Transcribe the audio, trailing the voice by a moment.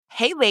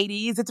Hey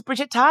ladies, it's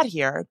Bridget Todd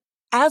here.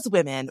 As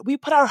women, we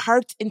put our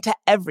hearts into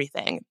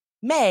everything.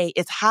 May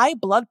is High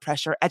Blood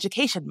Pressure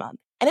Education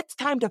Month, and it's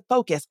time to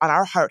focus on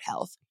our heart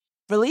health.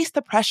 Release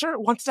the Pressure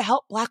wants to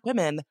help Black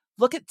women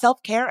look at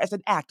self-care as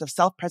an act of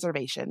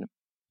self-preservation.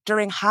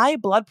 During High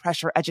Blood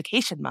Pressure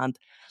Education Month,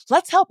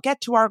 let's help get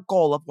to our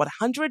goal of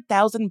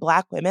 100,000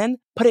 Black women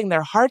putting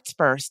their hearts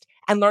first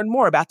and learn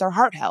more about their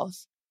heart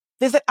health.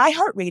 Visit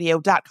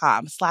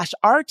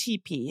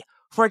iHeartRadio.com/RTP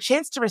for a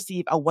chance to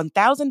receive a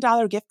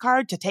 $1,000 gift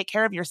card to take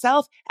care of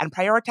yourself and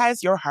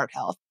prioritize your heart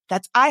health.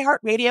 That's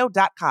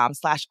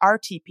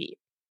iHeartRadio.com/RTP.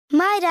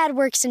 My dad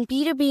works in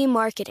B2B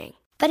marketing,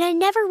 but I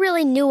never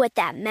really knew what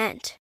that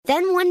meant.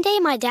 Then one day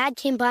my dad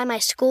came by my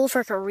school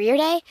for career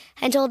day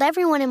and told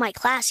everyone in my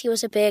class he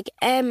was a big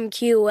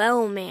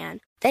MQL man.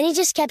 Then he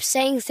just kept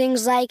saying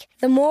things like,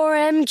 the more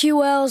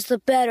MQLs, the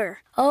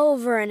better,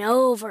 over and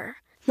over.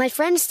 My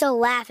friends still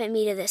laugh at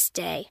me to this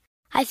day.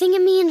 I think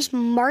it means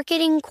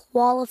marketing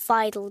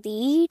qualified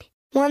lead.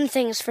 One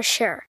thing's for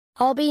sure.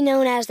 I'll be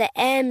known as the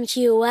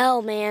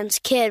MQL man's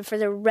kid for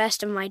the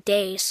rest of my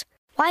days.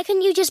 Why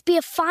couldn't you just be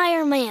a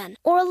fireman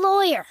or a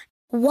lawyer?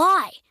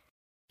 Why?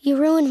 You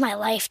ruined my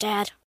life,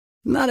 Dad.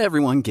 Not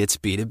everyone gets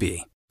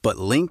B2B, but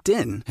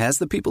LinkedIn has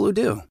the people who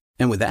do.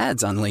 And with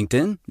ads on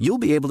LinkedIn, you'll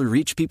be able to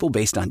reach people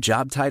based on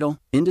job title,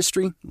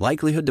 industry,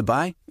 likelihood to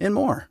buy, and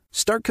more.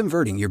 Start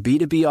converting your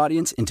B2B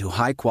audience into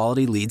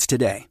high-quality leads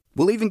today.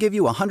 We'll even give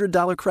you a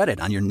 $100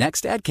 credit on your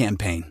next ad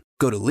campaign.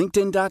 Go to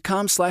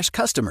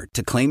linkedin.com/customer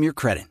to claim your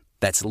credit.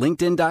 That's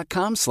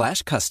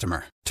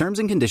linkedin.com/customer. Terms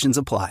and conditions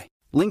apply.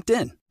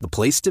 LinkedIn, the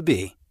place to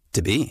be,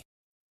 to be.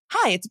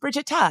 Hi, it's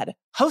Bridget Todd,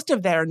 host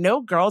of There Are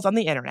No Girls on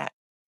the Internet.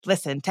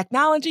 Listen,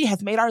 technology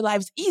has made our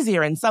lives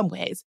easier in some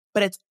ways,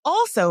 but it's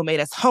also made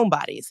us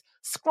homebodies,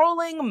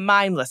 scrolling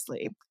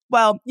mindlessly.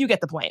 Well, you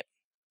get the point.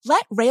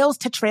 Let Rails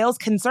to Trails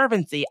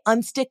Conservancy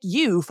unstick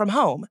you from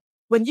home.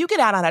 When you get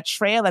out on a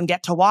trail and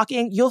get to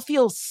walking, you'll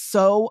feel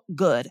so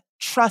good.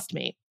 Trust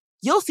me.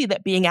 You'll see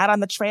that being out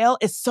on the trail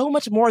is so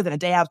much more than a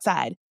day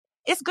outside.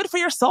 It's good for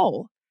your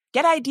soul.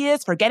 Get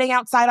ideas for getting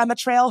outside on the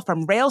trail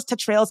from Rails to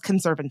Trails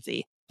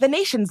Conservancy, the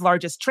nation's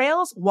largest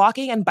trails,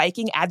 walking, and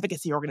biking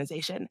advocacy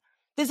organization.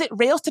 Visit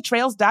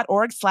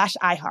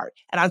railstotrails.org/iHeart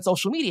and on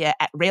social media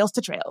at Rails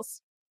to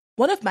Trails.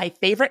 One of my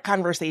favorite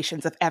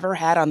conversations I've ever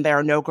had on There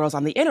Are No Girls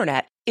on the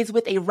Internet is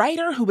with a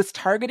writer who was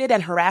targeted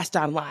and harassed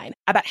online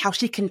about how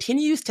she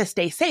continues to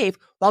stay safe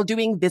while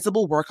doing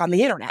visible work on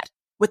the internet.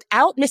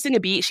 Without missing a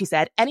beat, she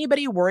said,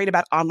 anybody worried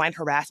about online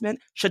harassment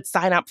should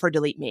sign up for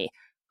Delete Me.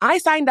 I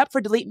signed up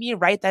for Delete Me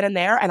right then and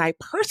there, and I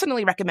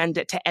personally recommend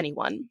it to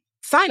anyone.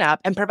 Sign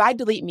up and provide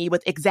Delete Me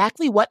with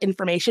exactly what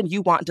information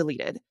you want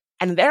deleted,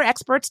 and their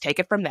experts take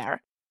it from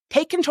there.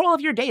 Take control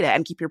of your data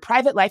and keep your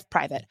private life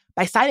private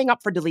by signing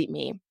up for Delete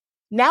Me.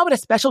 Now at a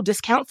special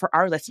discount for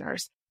our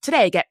listeners.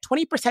 Today, get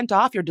 20%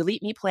 off your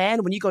Delete Me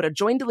plan when you go to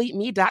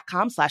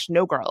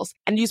joindeleteme.com/nogirls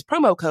and use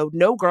promo code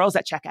NOGIRLS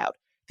at checkout.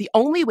 The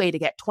only way to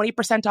get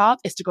 20% off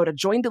is to go to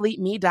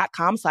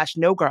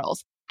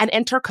joindeleteme.com/nogirls and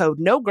enter code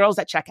NOGIRLS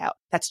at checkout.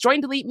 That's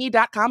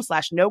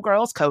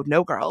joindeleteme.com/nogirls, code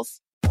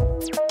NOGIRLS.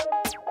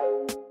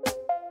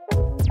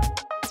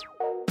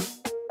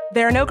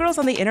 There Are No Girls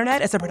on the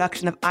Internet is a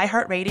production of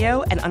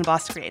iHeartRadio and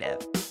Unbossed Creative.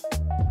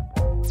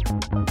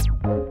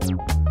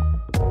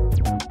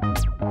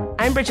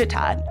 I'm Bridget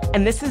Todd,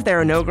 and this is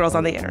There Are No Girls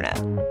on the Internet.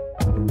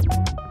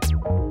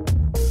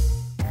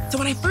 So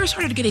when I first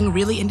started getting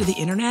really into the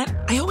internet,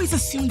 I always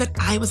assumed that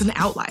I was an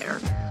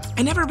outlier.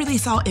 I never really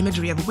saw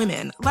imagery of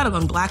women, let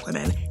alone Black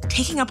women,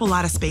 taking up a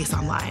lot of space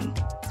online.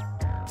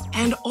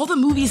 And all the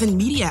movies and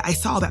media I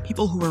saw about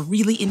people who were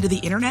really into the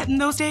internet in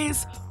those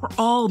days were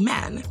all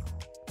men.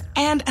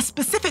 And a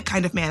specific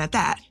kind of man at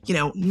that,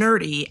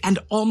 nerdy and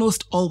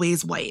almost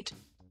always white.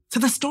 So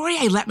the story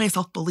I let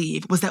myself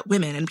believe was that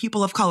women and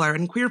people of color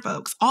and queer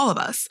folks, all of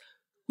us,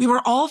 we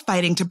were all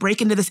fighting to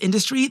break into this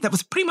industry that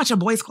was pretty much a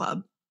boys'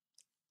 club.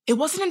 It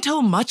wasn't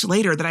until much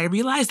later that I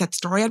realized that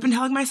story I'd been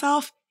telling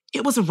myself,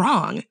 it was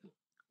wrong.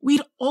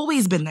 We'd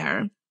always been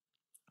there.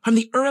 From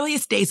the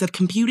earliest days of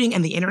computing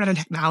and the internet and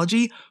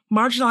technology,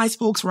 marginalized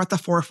folks were at the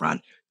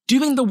forefront,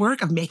 doing the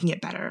work of making it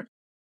better.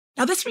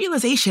 Now, this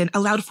realization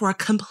allowed for a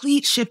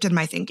complete shift in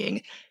my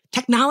thinking.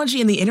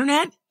 Technology and the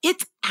internet,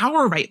 it's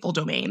our rightful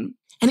domain.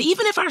 And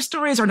even if our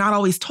stories are not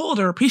always told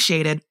or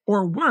appreciated,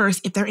 or worse,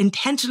 if they're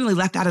intentionally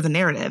left out of the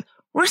narrative,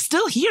 we're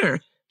still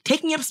here,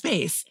 taking up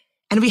space.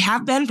 And we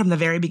have been from the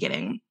very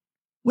beginning.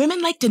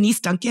 Women like Denise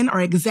Duncan are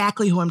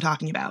exactly who I'm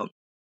talking about.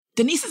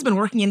 Denise has been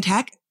working in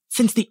tech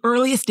since the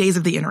earliest days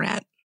of the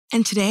internet.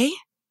 And today,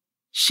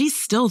 she's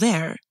still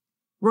there,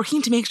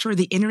 working to make sure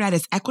the internet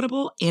is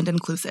equitable and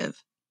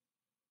inclusive.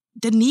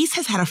 Denise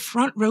has had a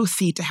front row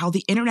seat to how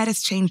the internet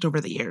has changed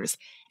over the years,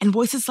 and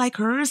voices like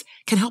hers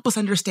can help us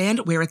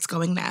understand where it's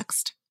going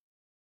next.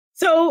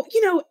 So,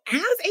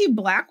 as a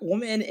Black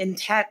woman in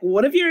tech,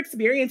 what have your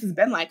experiences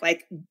been like?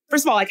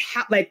 First of all,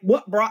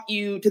 what brought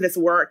you to this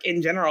work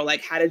in general?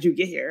 How did you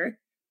get here?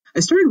 I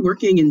started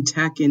working in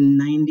tech in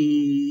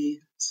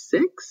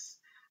 96.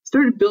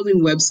 started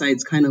building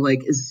websites kind of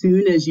like as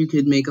soon as you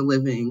could make a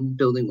living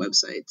building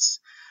websites.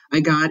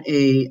 I got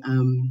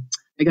an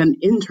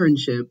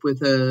internship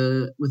with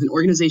an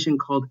organization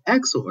called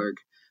Xorg,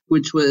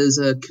 which was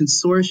a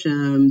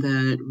consortium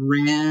that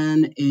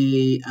ran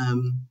a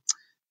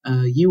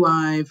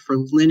UI for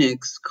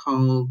Linux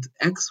called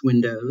X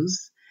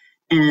Windows.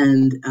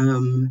 And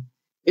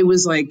it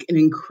was like an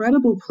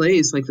incredible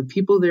place. Like the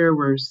people there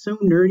were so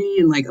nerdy,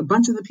 and like a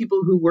bunch of the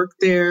people who worked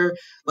there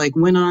like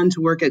went on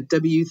to work at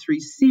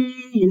W3C,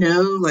 you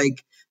know,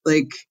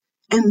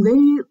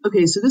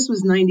 so this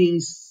was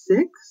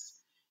 96.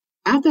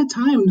 At that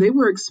time, they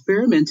were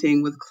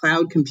experimenting with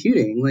cloud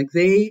computing.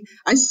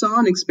 I saw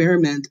an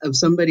experiment of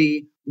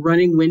somebody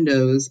running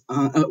Windows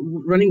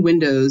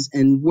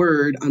and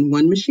Word on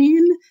one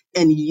machine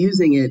and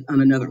using it on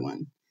another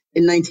one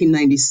in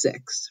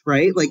 1996,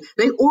 right? Like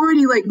they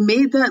already like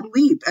made that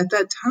leap at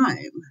that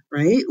time,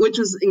 right? Which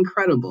was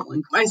incredible.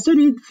 I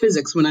studied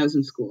physics when I was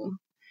in school,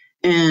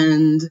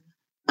 and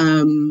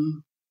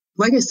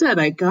like I said,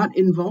 I got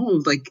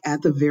involved like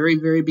at the very,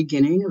 very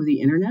beginning of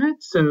the internet.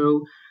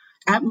 So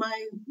at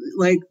my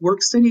like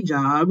work study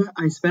job,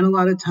 I spent a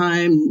lot of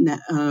time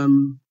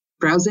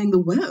browsing the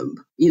web,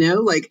 you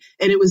know,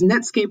 and it was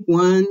Netscape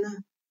 1,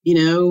 you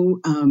know.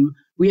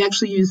 We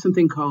actually used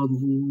something called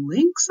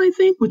Lynx, I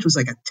think, which was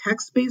like a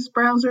text-based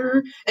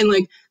browser. And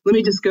like, let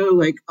me just go,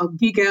 like, I'll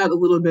geek out a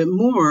little bit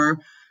more.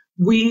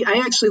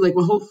 I actually like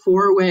my whole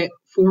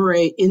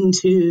foray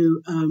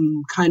into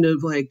kind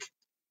of like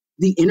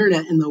the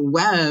internet and the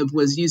web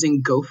was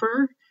using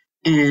Gopher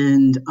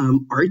and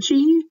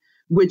Archie,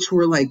 which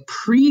were like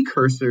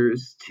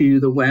precursors to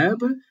the web.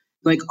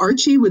 Like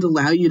Archie would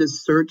allow you to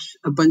search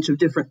a bunch of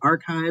different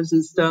archives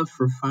and stuff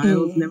for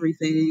files and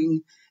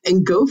everything.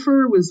 And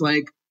Gopher was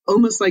like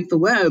almost like the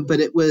web, but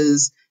it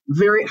was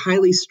very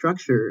highly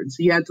structured.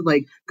 So you had to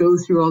like go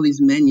through all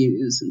these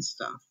menus and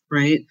stuff,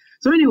 right?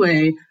 So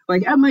anyway,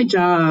 like at my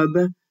job,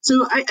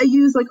 so I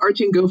used like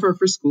Archie and Gopher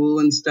for school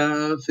and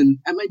stuff. And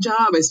at my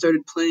job, I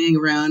started playing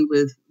around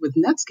with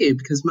Netscape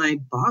because my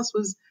boss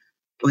was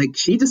like,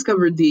 she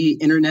discovered the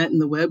internet and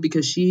the web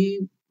because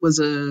she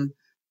was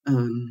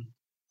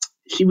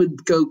she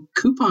would go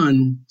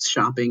coupon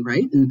shopping,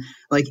 right? And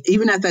like,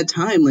 even at that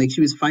time, like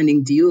she was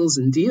finding deals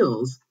and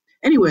deals.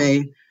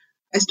 Anyway,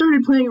 I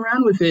started playing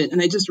around with it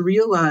and I just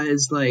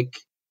realized like,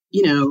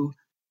 you know,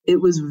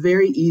 it was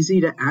very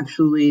easy to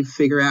actually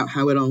figure out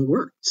how it all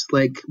worked.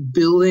 Like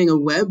building a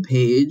web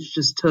page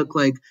just took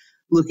like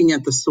looking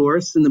at the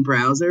source in the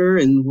browser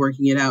and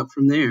working it out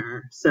from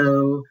there.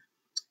 So,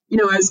 you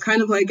know, I was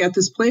kind of like at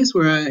this place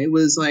where I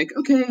was like,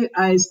 okay,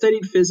 I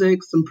studied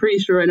physics. I'm pretty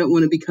sure I don't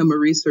want to become a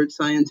research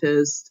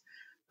scientist.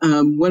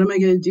 What am I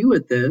going to do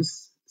with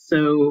this?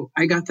 So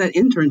I got that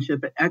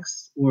internship at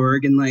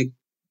Xorg, and like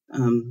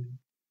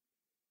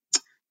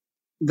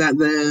that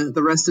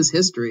the rest is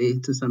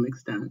history to some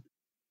extent.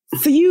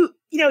 So you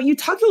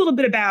talked a little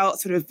bit about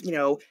sort of, you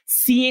know,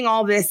 seeing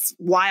all this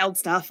wild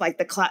stuff like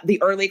the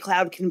early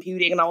cloud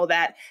computing and all of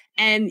that.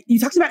 And you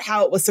talked about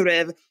how it was sort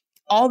of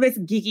all this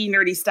geeky,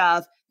 nerdy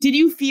stuff. Did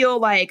you feel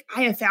like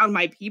I have found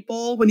my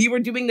people when you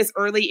were doing this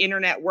early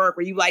internet work?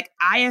 Were you like,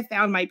 I have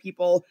found my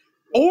people?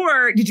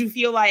 Or did you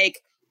feel like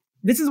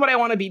this is what I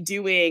want to be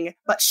doing,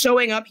 but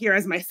showing up here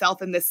as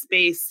myself in this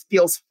space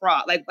feels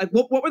fraught? Like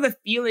what were the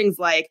feelings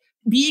like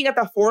being at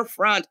the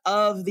forefront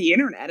of the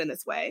internet in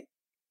this way?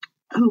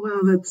 Oh,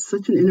 wow, that's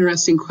such an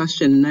interesting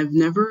question. And I've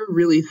never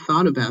really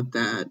thought about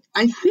that.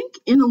 I think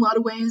in a lot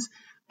of ways,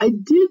 I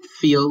did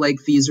feel like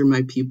these are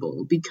my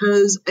people,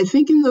 because I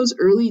think in those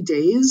early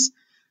days,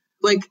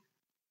 like,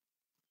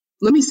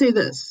 let me say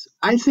this.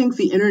 I think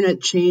the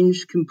internet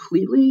changed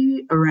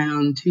completely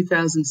around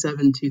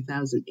 2007,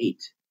 2008,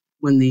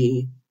 when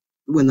the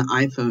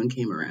iPhone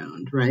came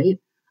around, right?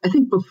 I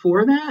think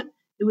before that,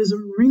 it was a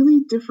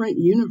really different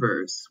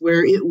universe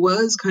where it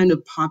was kind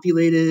of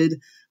populated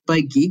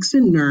by geeks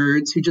and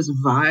nerds who just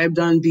vibed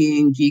on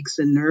being geeks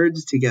and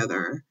nerds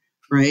together,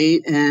 right?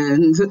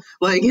 And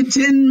like, it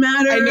didn't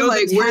matter. I know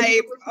like the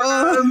type.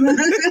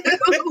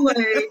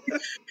 Like,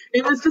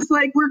 it was just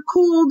like, we're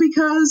cool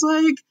because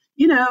like,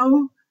 you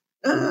know,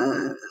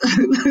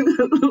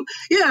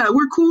 yeah,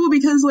 we're cool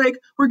because like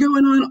we're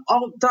going on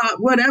alt dot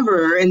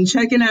whatever and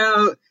checking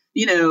out,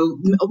 you know,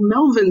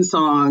 Melvin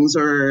songs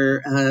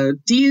or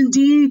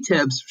D&D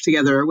tips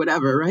together or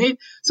whatever, right?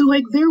 So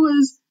like there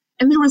was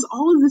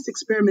all of this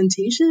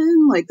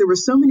experimentation. Like there were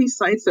so many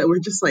sites that were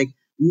just like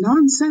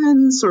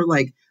nonsense or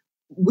like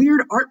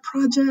weird art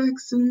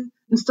projects and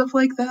stuff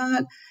like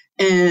that.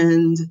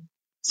 And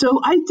so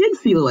I did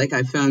feel like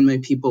I found my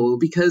people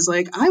because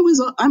like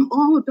I'm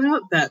all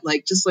about that,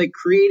 like just like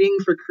creating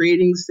for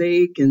creating's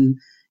sake. And,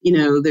 you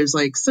know, there's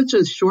like such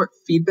a short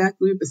feedback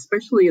loop,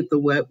 especially at the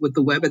web with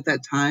the web at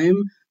that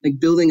time, like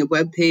building a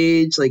web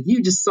page, like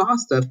you just saw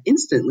stuff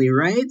instantly,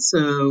 right?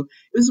 So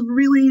it was a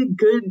really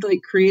good,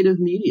 like creative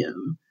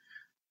medium.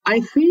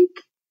 I think,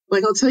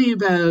 like, I'll tell you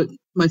about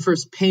my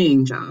first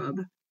paying job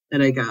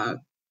that I got.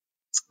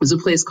 It was a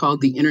place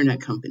called The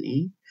Internet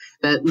Company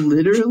that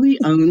literally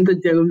owned the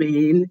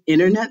domain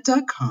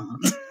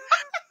internet.com.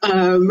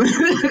 Um,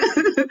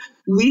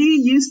 we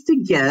used to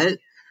get,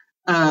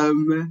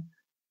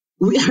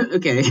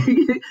 okay,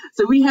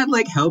 so we had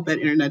like help at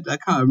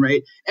internet.com,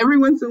 right? Every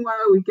once in a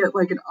while we get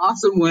like an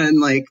awesome one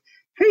like,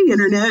 hey,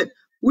 internet,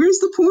 where's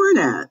the porn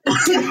at?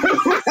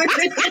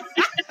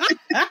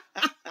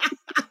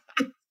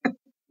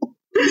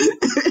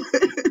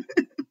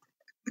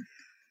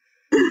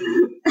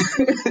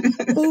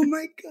 Oh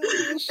my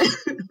gosh.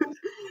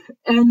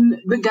 And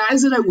the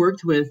guys that I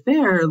worked with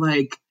there,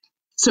 like,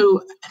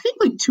 so I think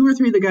like 2 or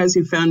 3 of the guys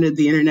who founded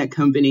the internet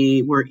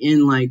company were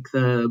in like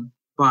the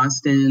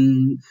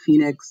Boston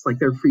Phoenix, like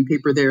their free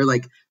paper there,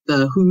 like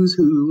the who's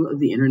who of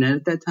the internet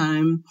at that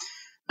time.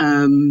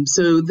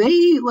 So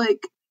they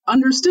like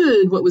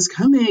understood what was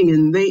coming,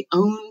 and they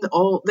owned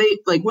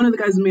like one of the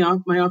guys in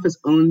my office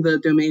owned the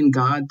domain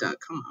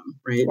god.com,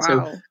 right?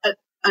 Wow. So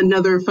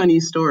another funny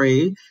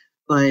story,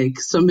 like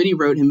somebody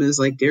wrote him as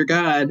like, Dear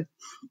God,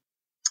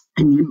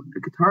 I need a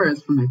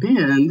guitarist for my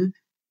band.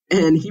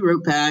 And he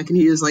wrote back and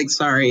he was like,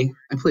 sorry,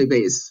 I play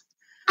bass.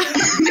 I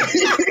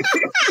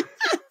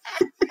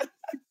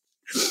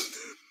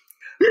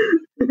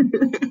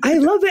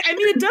love it. I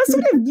mean, it does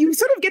you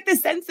sort of get the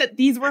sense that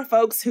these were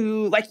folks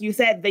who, like you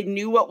said, they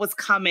knew what was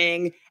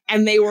coming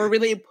and they were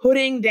really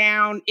putting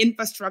down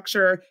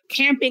infrastructure,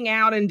 camping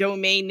out in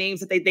domain names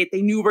that they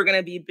knew were going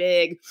to be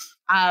big.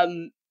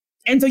 And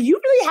so you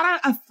really had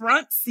a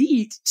front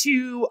seat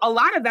to a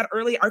lot of that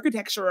early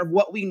architecture of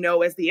what we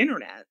know as the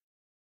internet.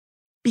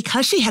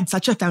 Because she had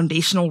such a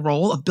foundational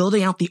role of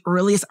building out the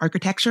earliest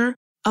architecture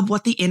of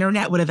what the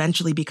internet would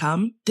eventually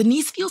become,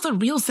 Denise feels a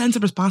real sense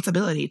of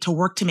responsibility to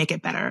work to make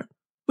it better,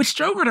 which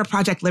drove her to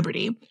Project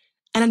Liberty,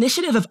 an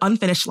initiative of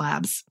Unfinished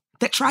Labs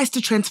that tries to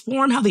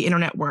transform how the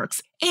internet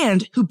works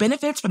and who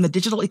benefits from the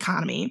digital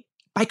economy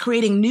by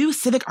creating new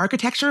civic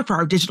architecture for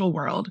our digital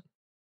world.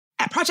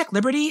 At Project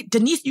Liberty,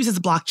 Denise uses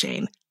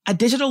blockchain, a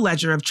digital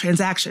ledger of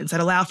transactions that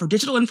allow for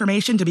digital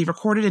information to be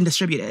recorded and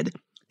distributed,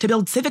 to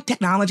build civic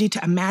technology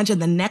to imagine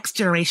the next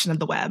generation of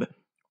the web,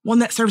 one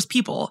that serves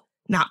people,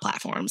 not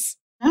platforms.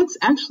 That's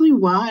actually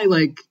why,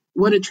 like,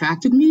 what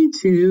attracted me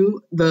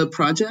to the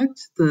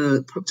project,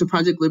 to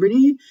Project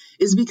Liberty,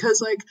 is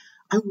because, like,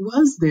 I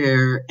was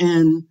there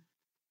and,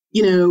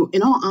 you know,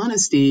 in all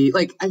honesty,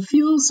 like, I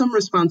feel some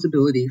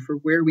responsibility for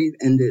where we've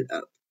ended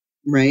up,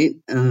 right?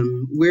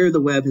 Where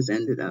the web has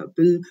ended up.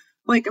 And,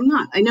 like,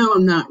 I know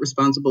I'm not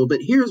responsible, but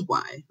here's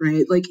why,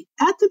 right? Like,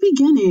 at the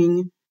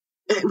beginning,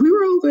 we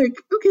were all like,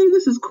 okay,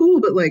 this is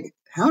cool, but like,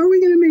 how are we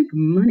going to make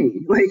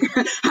money? Like,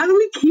 how do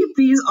we keep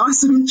these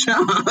awesome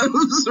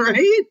jobs,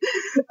 right?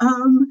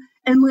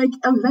 And like,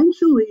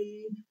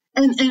 eventually,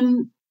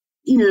 and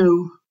you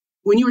know,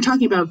 when you were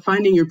talking about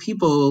finding your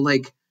people,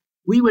 like,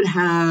 we would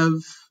have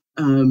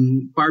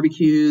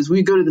barbecues.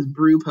 We'd go to this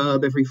brew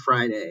pub every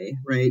Friday,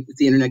 right, with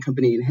the internet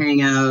company and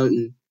hang out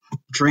and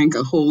drink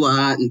a whole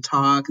lot and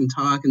talk and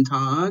talk and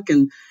talk.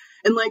 And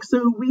like,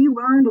 so we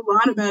learned a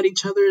lot about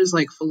each other's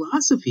like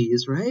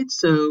philosophies, right?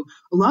 So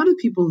a lot of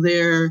people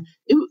there,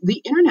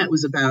 the internet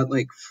was about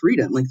like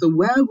freedom. Like the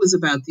web was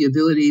about the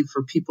ability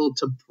for people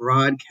to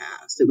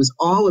broadcast. It was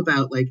all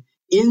about like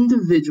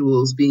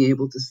individuals being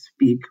able to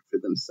speak for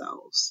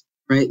themselves,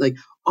 right? Like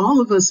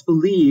all of us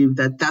believe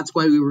that that's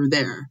why we were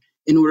there,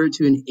 in order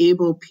to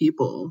enable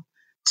people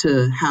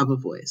to have a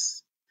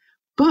voice.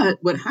 But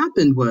what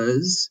happened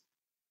was,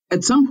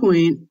 at some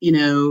point, you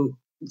know,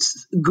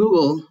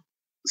 Google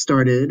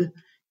started,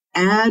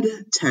 ad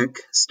tech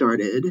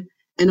started,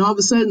 and all of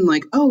a sudden,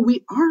 like, oh,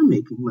 we are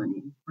making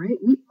money, right?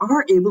 We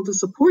are able to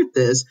support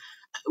this.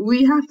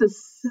 We have to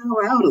sell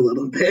out a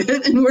little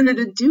bit in order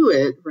to do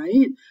it,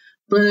 right?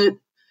 But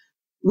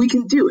we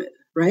can do it,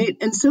 right?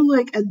 And so,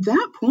 like, at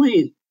that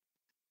point,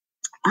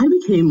 I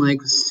became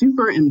like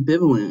super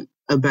ambivalent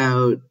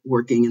about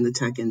working in the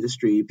tech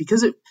industry,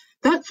 because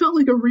that felt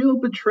like a real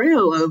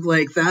betrayal of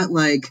like that,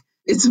 like,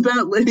 it's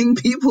about letting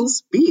people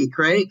speak,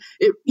 right?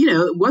 It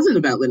wasn't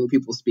about letting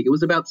people speak. It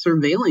was about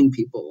surveilling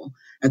people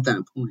at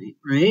that point,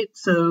 right?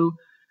 So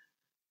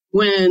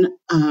when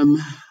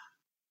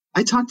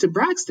I talked to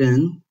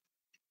Braxton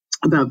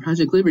about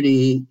Project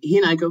Liberty, he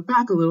and I go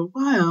back a little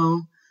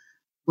while,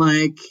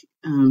 like,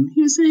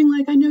 he was saying,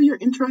 like, I know you're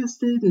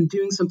interested in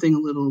doing something a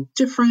little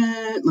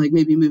different, like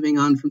maybe moving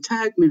on from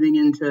tech, moving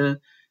into,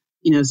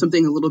 you know,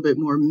 something a little bit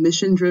more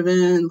mission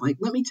driven. Like,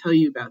 let me tell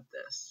you about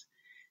this.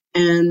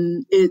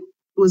 And it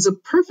was a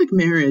perfect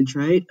marriage,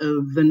 right,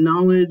 of the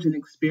knowledge and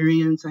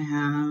experience I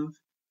have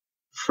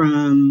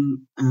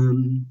from,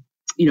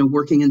 you know,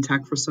 working in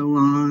tech for so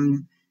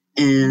long,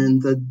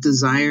 and the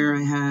desire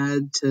I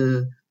had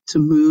to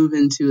move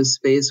into a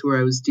space where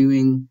I was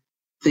doing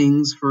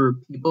things for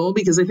people.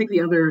 Because I think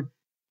the other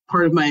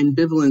part of my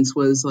ambivalence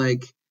was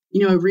like,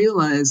 you know, I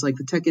realized like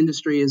the tech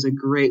industry is a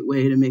great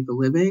way to make a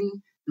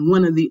living, and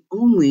one of the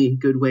only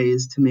good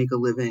ways to make a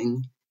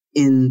living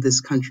in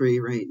this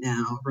country right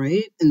now,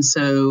 right? And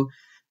so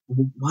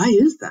why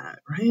is that,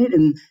 right?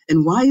 And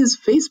why is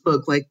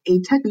Facebook like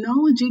a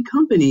technology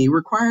company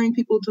requiring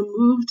people to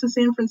move to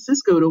San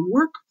Francisco to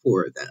work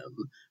for them,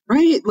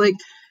 right? Like,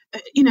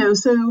 you know,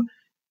 so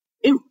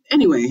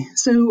Anyway,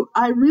 so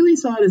I really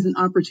saw it as an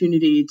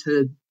opportunity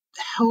to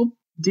help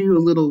do a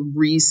little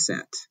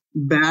reset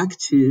back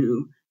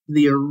to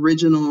the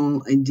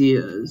original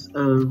ideas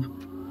of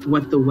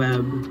what the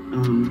web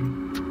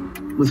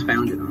was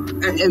founded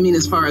on. I mean,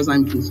 as far as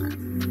I'm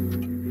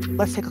concerned.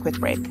 Let's take a quick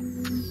break.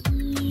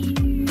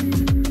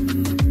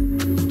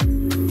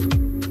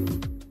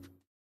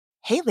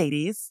 Hey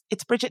ladies,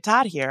 it's Bridget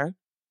Todd here.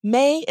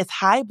 May is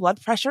High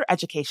Blood Pressure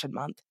Education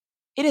Month.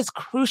 It is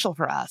crucial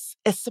for us,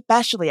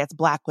 especially as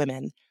Black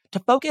women, to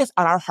focus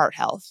on our heart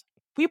health.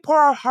 We pour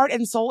our heart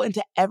and soul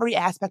into every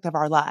aspect of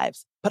our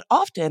lives, but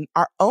often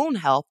our own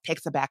health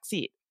takes a back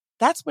seat.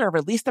 That's where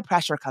Release the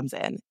Pressure comes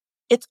in.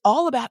 It's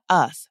all about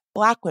us,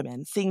 Black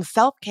women, seeing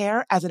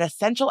self-care as an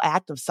essential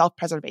act of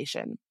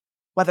self-preservation.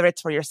 Whether it's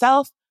for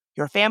yourself,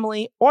 your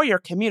family, or your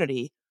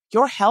community,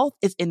 your health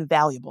is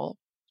invaluable.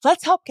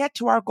 Let's help get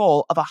to our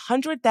goal of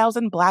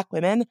 100,000 Black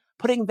women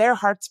putting their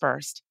hearts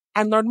first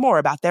and learn more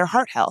about their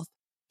heart health.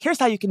 Here's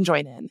how you can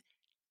join in.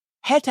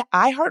 Head to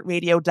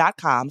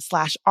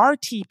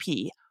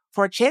iHeartRadio.com/RTP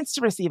for a chance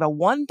to receive a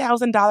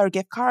 $1,000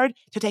 gift card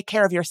to take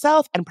care of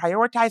yourself and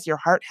prioritize your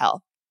heart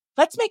health.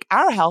 Let's make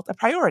our health a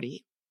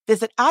priority.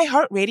 Visit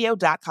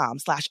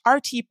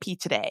iHeartRadio.com/RTP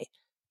today.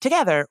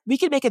 Together, we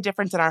can make a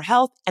difference in our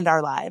health and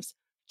our lives.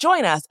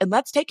 Join us and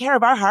let's take care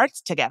of our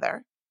hearts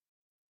together.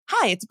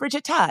 Hi, it's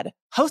Bridget Todd,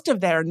 host of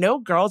There Are No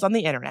Girls on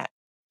the Internet.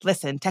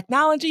 Listen,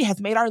 technology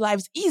has made our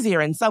lives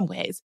easier in some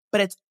ways,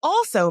 but it's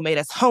also made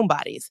us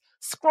homebodies,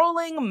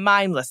 scrolling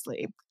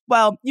mindlessly.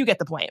 Well, you get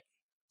the point.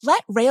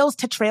 Let Rails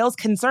to Trails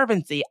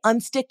Conservancy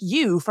unstick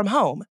you from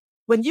home.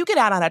 When you get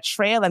out on a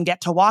trail and get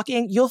to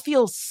walking, you'll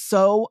feel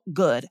so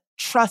good.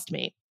 Trust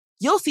me.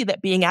 You'll see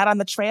that being out on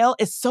the trail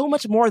is so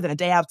much more than a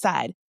day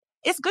outside.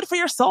 It's good for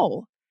your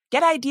soul.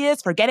 Get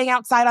ideas for getting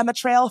outside on the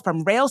trail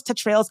from Rails to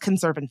Trails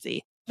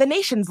Conservancy, the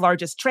nation's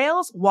largest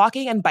trails,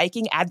 walking, and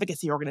biking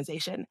advocacy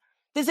organization.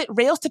 Visit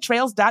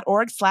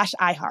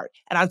railstotrails.org/iHeart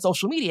and on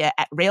social media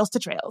at Rails to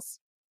Trails.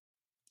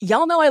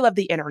 Y'all know I love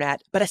the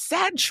internet, but a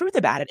sad truth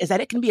about it is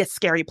that it can be a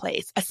scary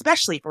place,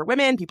 especially for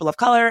women, people of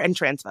color, and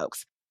trans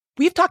folks.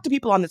 We've talked to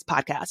people on this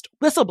podcast,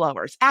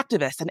 whistleblowers,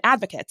 activists, and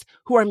advocates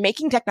who are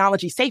making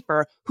technology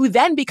safer, who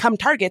then become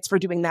targets for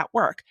doing that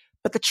work.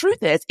 But the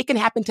truth is, it can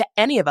happen to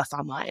any of us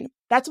online.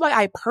 That's why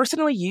I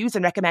personally use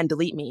and recommend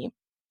Delete Me.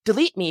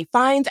 Delete Me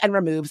finds and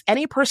removes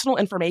any personal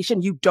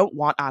information you don't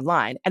want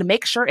online and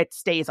makes sure it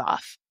stays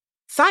off.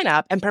 Sign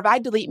up and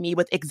provide Delete Me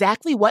with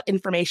exactly what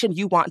information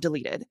you want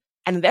deleted,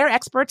 and their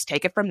experts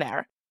take it from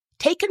there.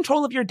 Take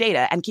control of your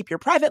data and keep your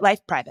private life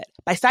private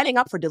by signing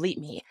up for Delete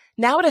Me,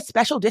 now at a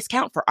special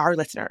discount for our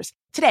listeners.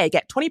 Today,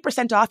 get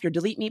 20% off your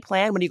Delete Me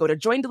plan when you go to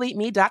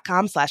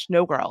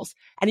joindeleteme.com/nogirls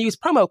and use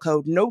promo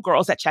code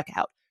NOGIRLS at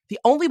checkout. The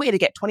only way to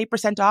get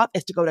 20% off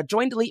is to go to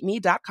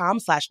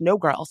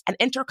joindeleteme.com/nogirls and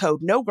enter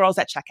code NOGIRLS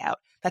at checkout.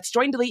 That's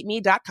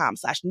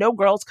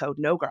joindeleteme.com/nogirls, code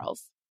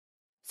NOGIRLS.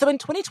 So in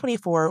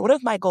 2024, one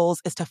of my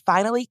goals is to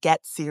finally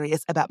get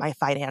serious about my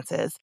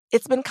finances.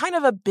 It's been kind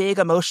of a big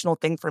emotional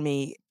thing for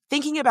me.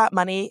 Thinking about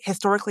money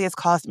historically has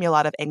caused me a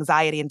lot of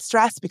anxiety and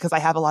stress because I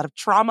have a lot of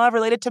trauma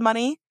related to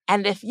money.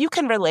 And if you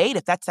can relate,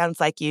 if that sounds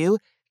like you,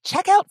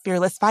 check out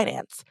Fearless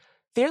Finance.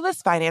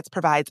 Fearless Finance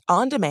provides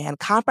on-demand,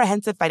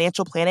 comprehensive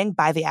financial planning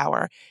by the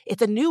hour.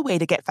 It's a new way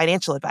to get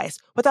financial advice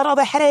without all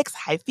the headaches,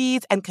 high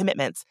fees, and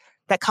commitments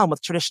that come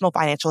with traditional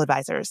financial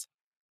advisors.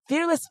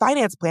 Fearless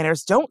Finance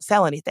planners don't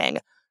sell anything.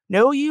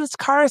 No used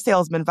car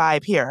salesman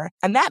vibe here.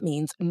 And that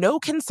means no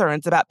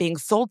concerns about being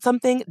sold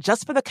something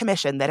just for the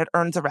commission that it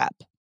earns a rep.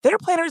 Their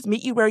planners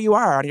meet you where you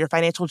are on your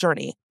financial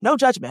journey. No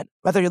judgment.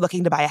 Whether you're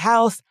looking to buy a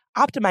house,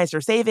 optimize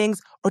your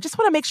savings, or just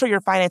want to make sure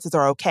your finances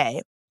are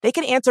okay, they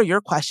can answer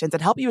your questions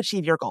and help you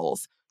achieve your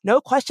goals.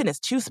 No question is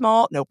too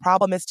small, no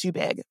problem is too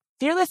big.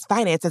 Fearless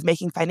Finance is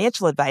making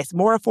financial advice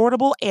more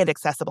affordable and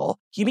accessible.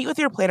 You meet with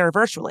your planner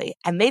virtually,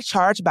 and they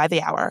charge by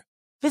the hour.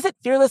 Visit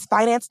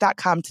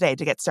fearlessfinance.com today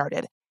to get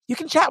started. You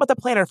can chat with a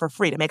planner for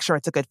free to make sure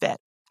it's a good fit.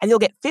 And you'll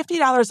get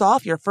 $50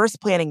 off your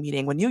first planning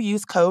meeting when you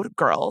use code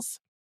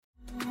GIRLS.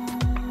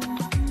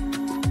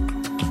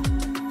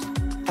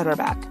 And we're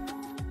back.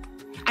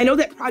 I know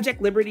that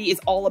Project Liberty is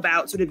all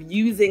about sort of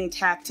using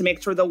tech to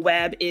make sure the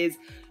web is,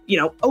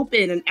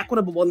 open and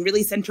equitable and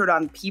really centered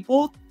on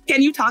people.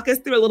 Can you talk us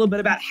through a little bit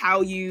about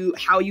how you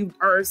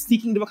are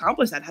seeking to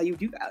accomplish that, how you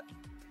do that?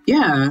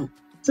 Yeah.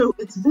 So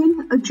it's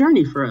been a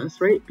journey for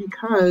us, right?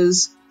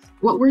 Because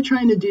what we're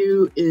trying to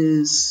do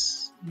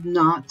is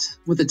not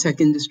what the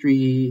tech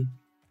industry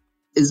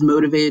is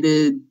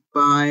motivated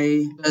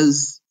by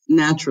as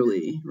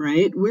naturally,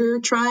 right? We're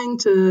trying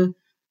to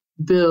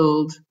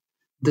build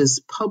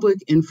this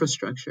public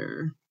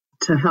infrastructure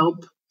to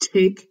help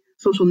take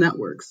social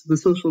networks, the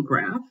social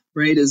graph,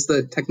 right, is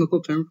the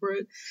technical term for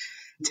it.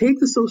 Take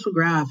the social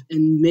graph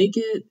and make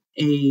it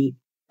a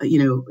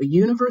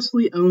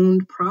universally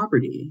owned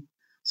property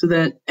so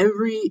that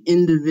every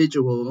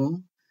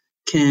individual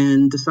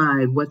can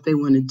decide what they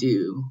want to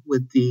do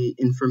with the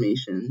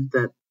information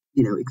that,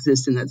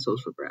 exists in that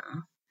social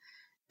graph.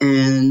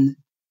 And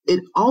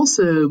it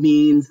also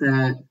means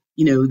that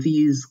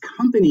these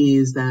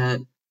companies that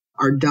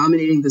are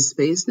dominating the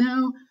space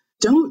now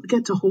don't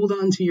get to hold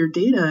on to your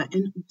data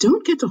and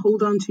don't get to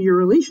hold on to your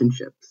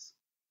relationships.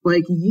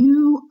 Like,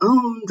 you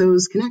own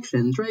those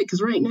connections, right?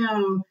 Because right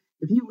now,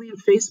 if you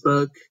leave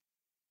Facebook,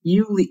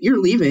 you're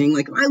leaving,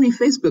 like, if I leave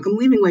Facebook, I'm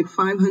leaving like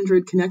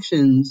 500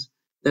 connections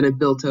that I've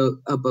built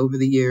up over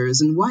the years.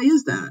 And why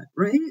is that,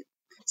 right?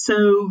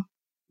 So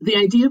the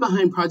idea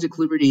behind Project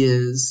Liberty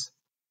is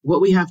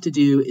what we have to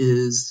do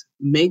is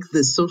make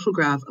the social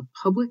graph a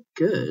public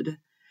good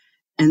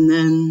and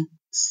then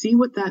see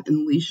what that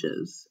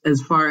unleashes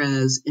as far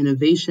as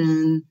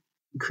innovation,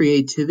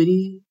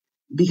 creativity.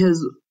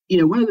 Because,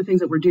 one of the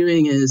things that we're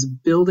doing is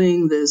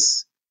building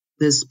this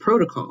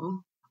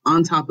protocol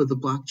on top of the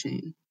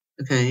blockchain.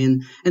 Okay.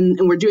 And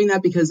we're doing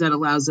that because that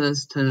allows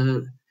us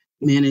to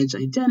manage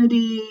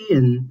identity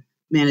and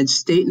manage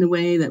state in a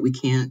way that we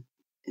can't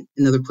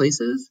in other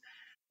places.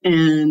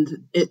 And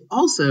it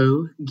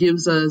also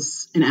gives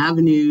us an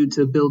avenue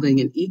to building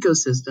an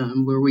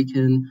ecosystem where we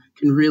can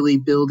really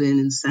build in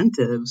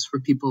incentives for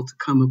people to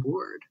come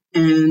aboard.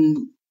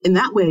 And in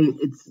that way,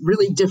 it's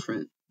really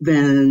different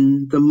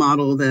than the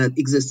model that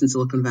exists in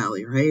Silicon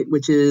Valley, right?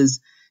 Which is,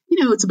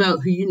 it's about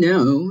who you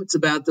know, it's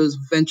about those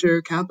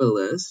venture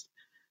capitalists.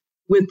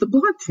 With the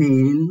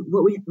blockchain,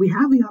 what we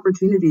have the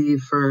opportunity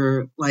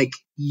for, like,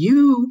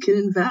 you can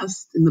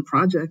invest in the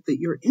project that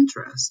you're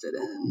interested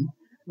in.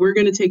 We're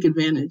going to take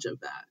advantage of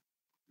that,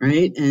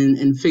 right?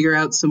 And figure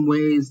out some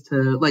ways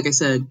to, like I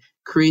said,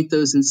 create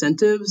those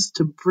incentives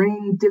to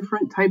bring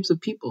different types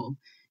of people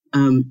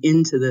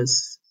into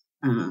this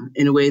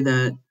in a way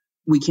that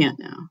we can't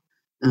now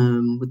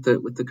with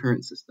the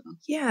current system.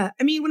 Yeah.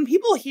 I mean, when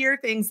people hear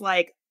things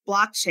like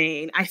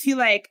blockchain, I feel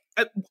like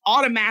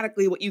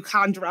automatically what you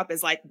conjure up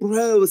is like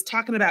bros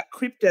talking about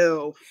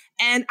crypto.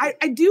 And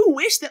I do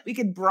wish that we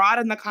could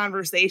broaden the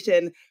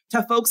conversation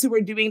to folks who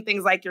are doing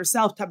things like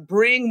yourself to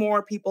bring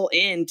more people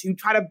in, to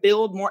try to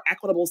build more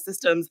equitable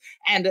systems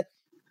and,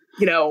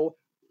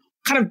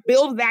 kind of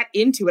build that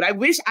into it. I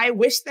wish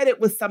that it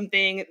was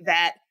something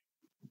that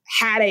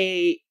had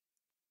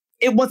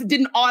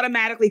didn't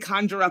automatically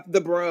conjure up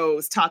the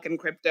bros talking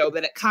crypto,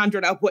 that it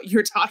conjured up what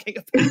you're talking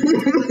about.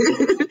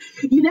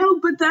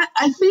 But that,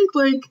 I think,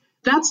 like,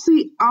 that's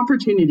the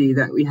opportunity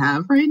that we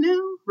have right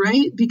now,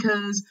 right?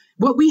 Because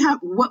what we have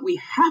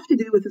to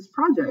do with this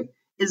project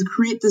is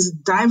create this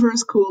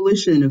diverse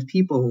coalition of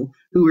people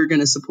who are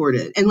going to support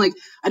it. And, like,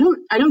 I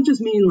don't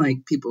just mean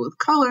like people of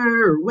color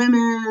or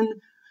women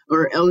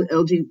or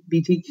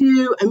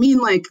LGBTQ. I mean,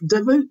 like,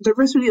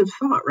 diversity of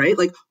thought, right?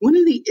 Like, one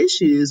of the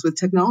issues with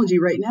technology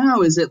right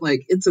now is that,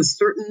 like, it's a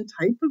certain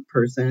type of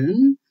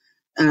person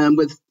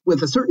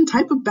with a certain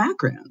type of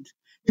background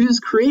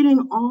who's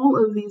creating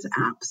all of these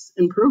apps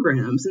and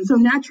programs. And so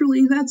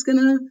naturally that's going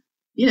to,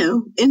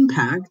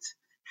 impact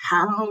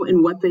how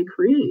and what they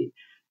create.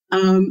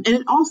 And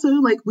it also,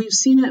 like, we've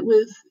seen it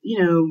with,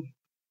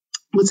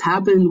 what's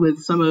happened with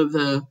some of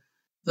the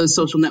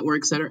social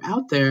networks that are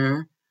out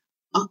there.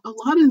 A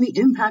lot of the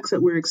impacts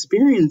that we're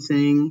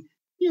experiencing,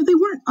 they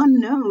weren't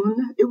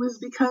unknown. It was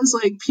because,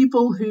 like,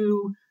 people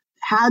who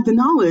had the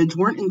knowledge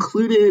weren't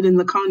included in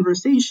the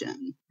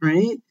conversation,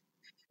 right?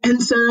 And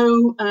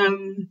so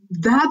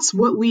that's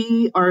what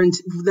we are.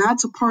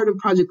 That's a part of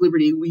Project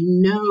Liberty. We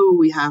know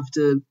we have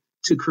to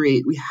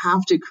create. We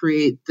have to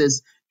create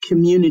this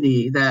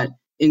community that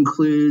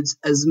includes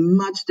as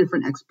much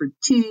different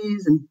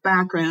expertise and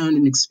background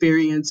and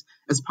experience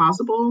as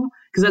possible,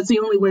 because that's the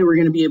only way we're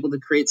going to be able to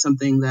create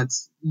something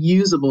that's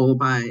usable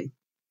by,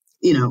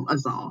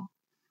 us all.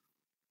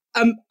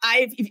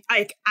 I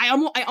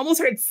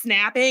almost heard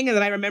snapping, and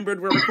then I remembered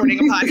we're recording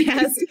a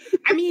podcast.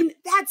 I mean,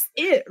 that's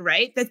it,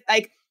 right? That's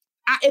like,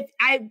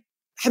 I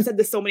have said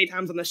this so many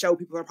times on the show,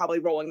 people are probably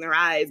rolling their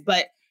eyes,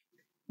 but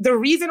the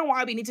reason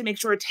why we need to make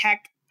sure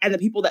tech and the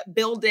people that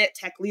build it,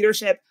 tech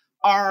leadership,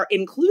 are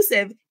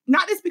inclusive,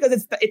 not just because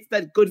it's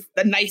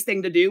the nice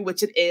thing to do,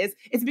 which it is.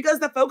 It's because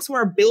the folks who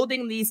are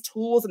building these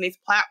tools and these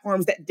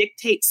platforms that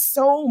dictate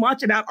so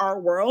much about our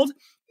world,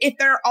 if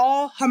they're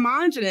all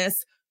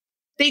homogenous,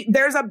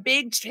 there's a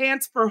big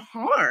chance for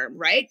harm,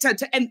 right?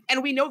 And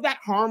we know that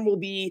harm will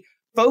be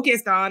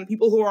focused on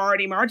people who are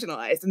already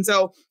marginalized. And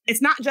so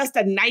it's not just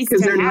a nice to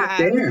they're have.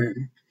 Not there.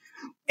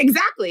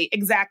 Exactly.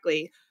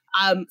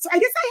 So I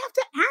guess I have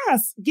to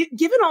ask,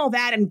 given all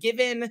that and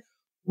given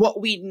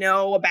what we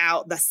know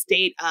about the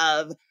state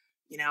of,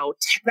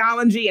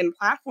 technology and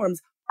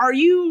platforms, are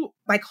you,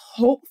 like,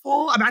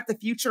 hopeful about the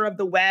future of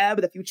the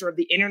web, the future of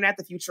the internet,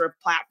 the future of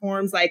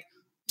platforms? Like,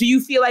 do you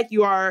feel like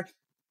you are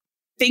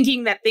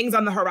thinking that things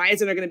on the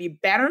horizon are going to be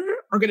better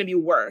or going to be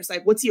worse?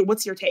 Like, what's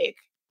your take?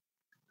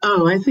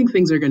 Oh, I think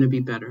things are going to be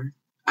better.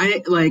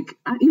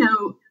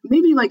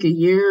 Maybe like a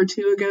year or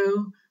two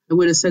ago, I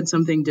would have said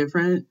something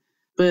different.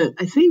 But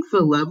I think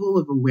the level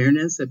of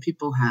awareness that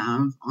people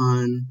have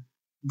on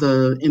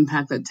the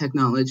impact that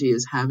technology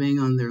is having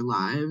on their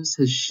lives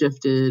has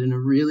shifted in a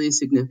really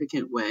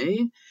significant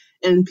way.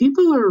 And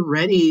people are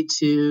ready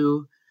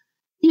to,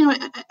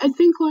 I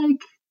think,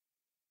 like,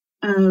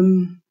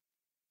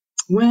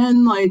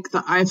 when like the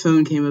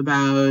iPhone came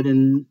about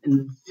and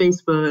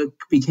Facebook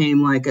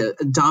became like a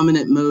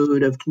dominant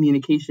mode of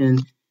communication,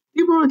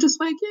 people were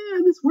just like, yeah,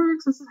 this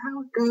works. This is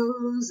how it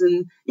goes.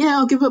 And yeah,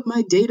 I'll give up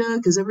my data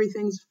because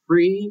everything's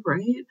free,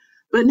 right?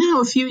 But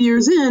now a few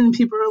years in,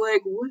 people are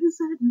like, what does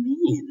that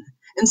mean?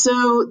 And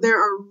so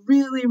there are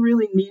really,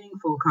 really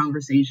meaningful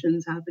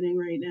conversations happening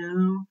right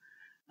now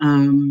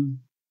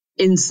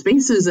in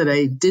spaces that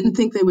I didn't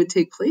think they would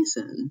take place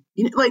in.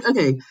 You know, like,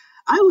 okay,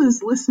 I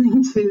was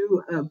listening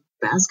to a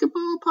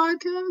basketball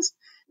podcast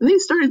and they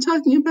started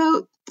talking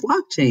about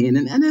blockchain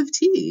and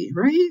NFT,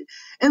 right?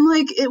 And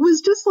like, it was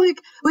just like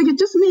it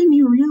just made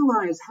me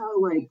realize how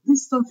like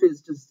this stuff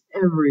is just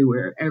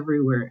everywhere.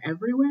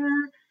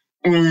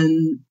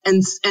 And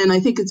I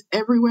think it's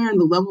everywhere, and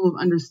the level of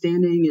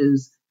understanding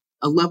is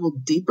a level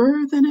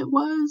deeper than it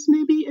was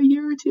maybe a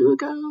year or two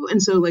ago.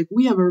 And so like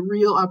we have a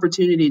real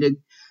opportunity to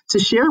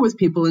share with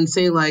people and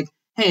say like,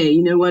 hey,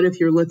 you know what, if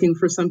you're looking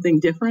for something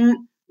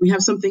different, we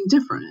have something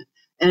different.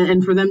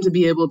 And for them to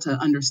be able to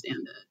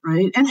understand it,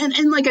 right?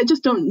 And like, I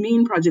just don't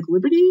mean Project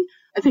Liberty.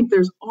 I think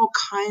there's all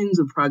kinds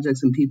of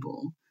projects and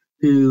people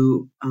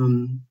who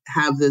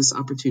have this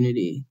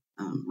opportunity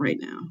right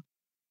now.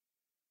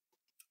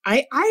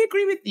 I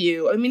agree with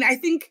you. I mean, I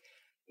think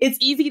it's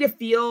easy to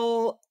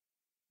feel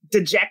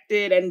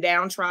dejected and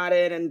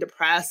downtrodden and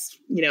depressed,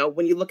 you know,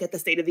 when you look at the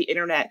state of the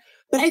internet.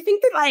 But I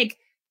think that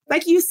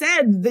like you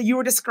said, that you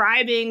were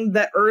describing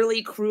the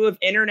early crew of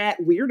internet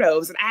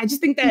weirdos. And I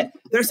just think that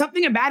there's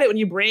something about it when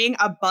you bring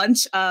a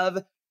bunch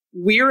of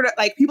weird,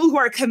 like people who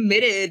are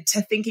committed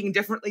to thinking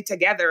differently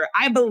together.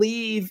 I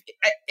believe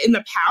in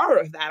the power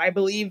of that. I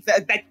believe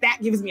that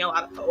gives me a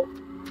lot of hope.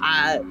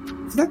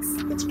 So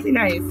that's really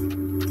nice.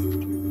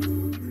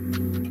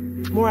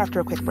 More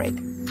after a quick break.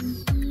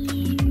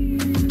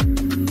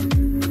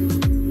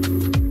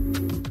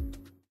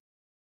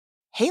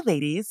 Hey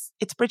ladies,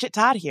 it's Bridget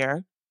Todd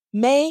here.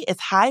 May is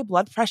High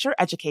Blood Pressure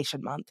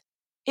Education Month.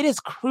 It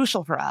is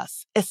crucial for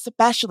us,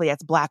 especially as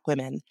Black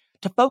women,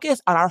 to focus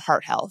on our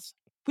heart health.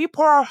 We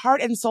pour our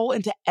heart and soul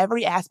into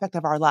every aspect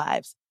of our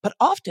lives, but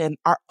often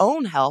our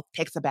own health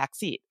takes a back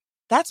seat.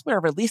 That's where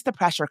Release the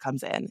Pressure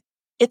comes in.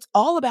 It's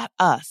all about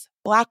us,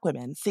 Black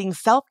women, seeing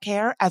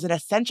self-care as an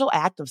essential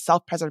act of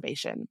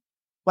self-preservation.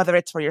 Whether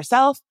it's for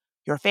yourself,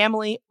 your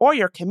family, or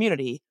your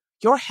community,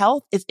 your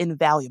health is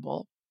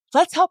invaluable.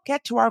 Let's help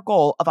get to our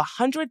goal of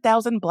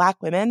 100,000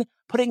 Black women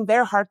putting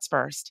their hearts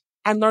first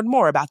and learn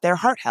more about their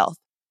heart health.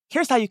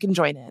 Here's how you can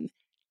join in.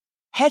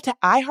 Head to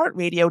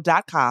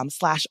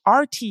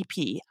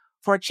iHeartRadio.com/RTP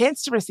for a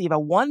chance to receive a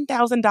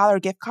 $1,000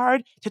 gift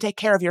card to take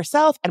care of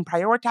yourself and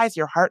prioritize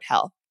your heart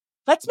health.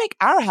 Let's make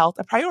our health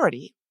a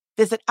priority.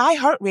 Visit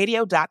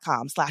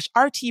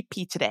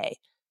iHeartRadio.com/RTP today.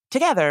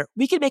 Together,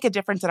 we can make a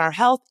difference in our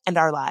health and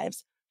our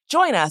lives.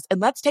 Join us and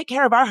let's take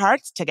care of our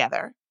hearts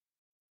together.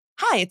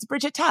 Hi, it's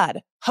Bridget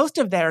Todd, host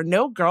of There Are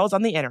No Girls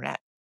on the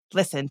Internet.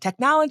 Listen,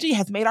 technology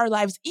has made our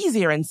lives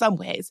easier in some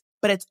ways,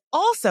 but it's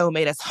also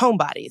made us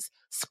homebodies,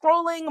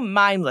 scrolling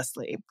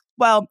mindlessly.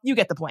 Well, you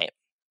get the point.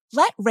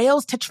 Let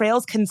Rails to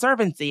Trails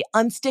Conservancy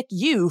unstick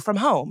you from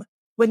home.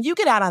 When you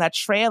get out on a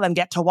trail and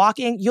get to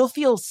walking, you'll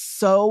feel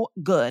so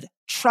good.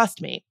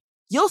 Trust me.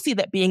 You'll see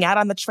that being out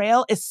on the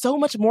trail is so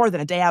much more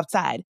than a day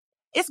outside.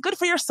 It's good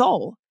for your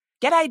soul.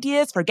 Get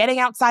ideas for getting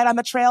outside on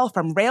the trail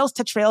from Rails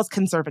to Trails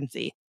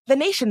Conservancy, the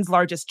nation's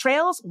largest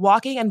trails,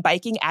 walking, and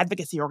biking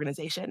advocacy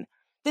organization.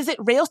 Visit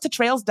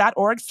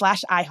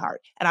railstotrails.org/iHeart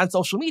and on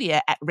social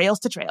media at Rails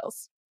to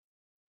Trails.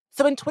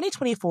 So in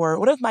 2024,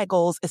 one of my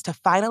goals is to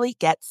finally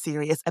get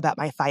serious about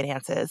my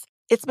finances.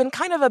 It's been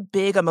kind of a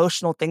big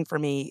emotional thing for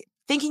me.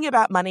 Thinking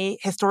about money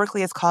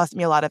historically has caused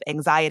me a lot of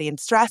anxiety and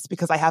stress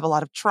because I have a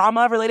lot of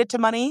trauma related to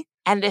money.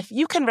 And if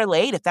you can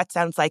relate, if that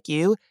sounds like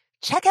you,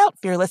 check out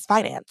Fearless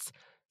Finance.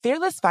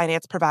 Fearless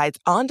Finance provides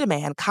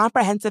on-demand,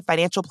 comprehensive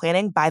financial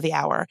planning by the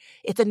hour.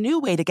 It's a new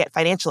way to get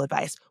financial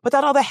advice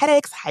without all the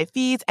headaches, high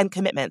fees, and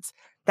commitments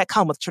that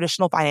come with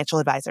traditional financial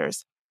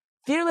advisors.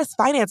 Fearless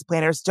Finance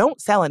planners don't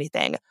sell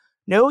anything.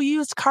 No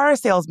used car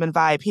salesman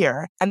vibe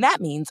here. And that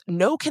means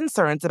no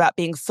concerns about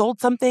being sold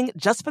something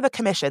just for the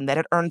commission that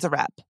it earns a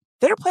rep.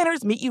 Their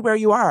planners meet you where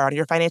you are on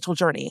your financial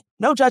journey.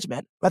 No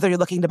judgment. Whether you're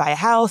looking to buy a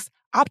house,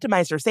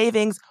 optimize your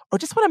savings, or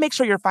just want to make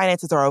sure your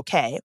finances are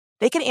okay,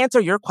 they can answer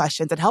your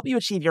questions and help you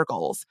achieve your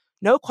goals.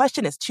 No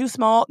question is too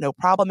small, no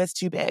problem is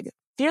too big.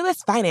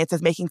 Fearless Finance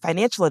is making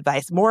financial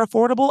advice more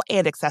affordable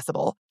and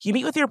accessible. You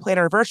meet with your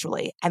planner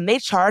virtually, and they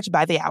charge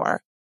by the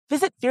hour.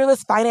 Visit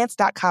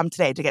fearlessfinance.com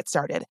today to get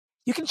started.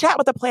 You can chat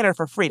with a planner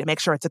for free to make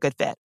sure it's a good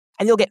fit.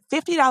 And you'll get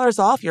 $50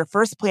 off your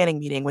first planning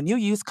meeting when you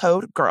use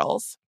code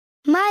GIRLS.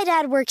 My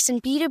dad works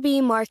in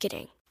B2B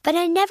marketing, but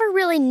I never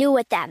really knew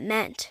what that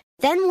meant.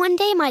 Then one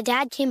day my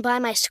dad came by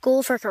my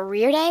school for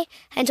career day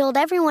and told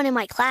everyone in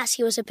my class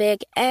he was a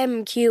big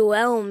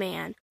MQL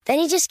man. Then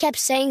he just kept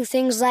saying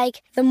things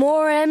like, the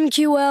more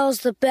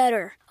MQLs, the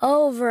better,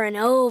 over and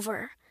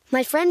over.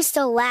 My friends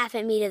still laugh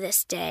at me to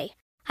this day.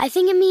 I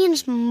think it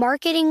means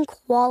marketing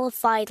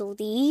qualified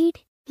lead.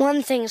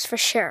 One thing's for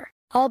sure.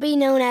 I'll be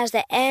known as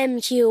the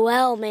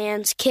MQL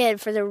man's kid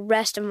for the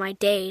rest of my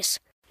days.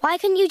 Why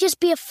couldn't you just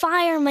be a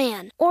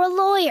fireman or a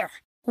lawyer?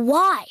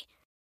 Why?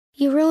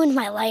 You ruined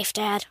my life,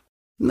 Dad.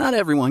 Not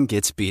everyone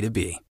gets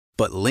B2B,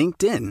 but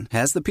LinkedIn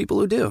has the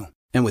people who do.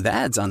 And with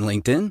ads on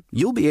LinkedIn,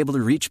 you'll be able to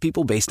reach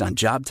people based on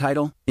job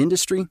title,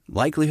 industry,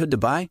 likelihood to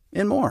buy,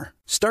 and more.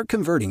 Start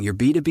converting your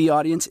B2B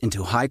audience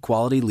into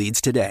high-quality leads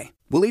today.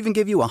 We'll even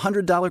give you a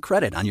 $100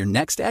 credit on your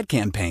next ad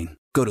campaign.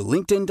 Go to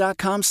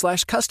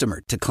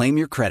linkedin.com/customer to claim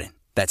your credit.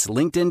 That's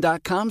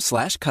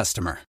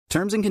linkedin.com/customer.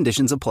 Terms and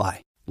conditions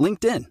apply.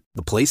 LinkedIn,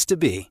 the place to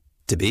be,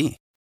 to be.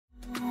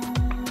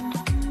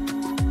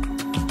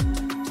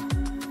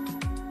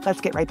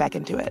 Let's get right back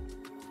into it.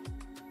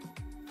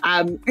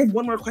 I have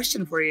one more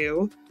question for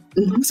you.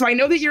 Mm-hmm. So I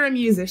know that you're a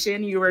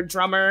musician. You were a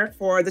drummer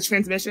for The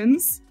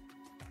Transmissions.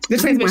 The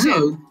Transmission.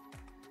 Wow.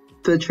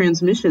 The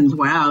Transmissions.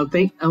 Wow.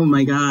 Oh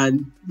my God.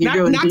 You're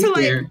going not to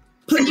there.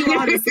 Put you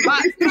on the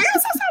spot. But I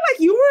also saw like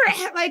you were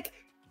like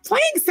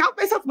playing South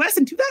by Southwest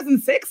in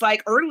 2006,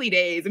 like early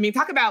days. I mean,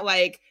 talk about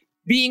like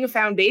being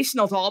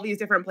foundational to all these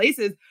different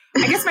places.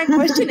 I guess my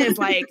question is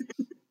like,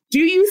 do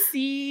you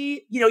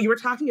see, you were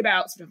talking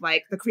about sort of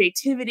like the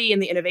creativity and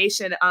the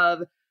innovation of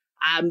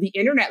the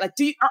internet. Like,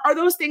 are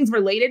those things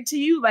related to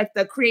you? Like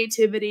the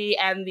creativity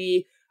and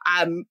the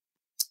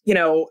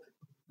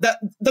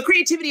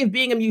creativity of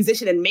being a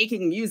musician and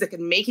making music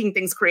and making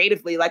things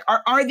creatively. Like,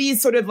 are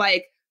these sort of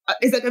like,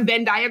 is like a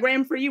Venn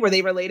diagram for you? Are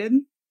they related?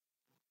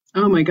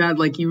 Oh my God.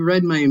 Like you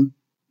read my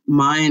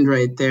mind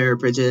right there,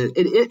 Bridget.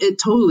 It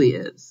totally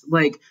is.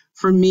 Like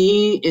for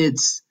me,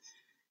 it's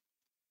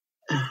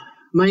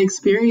my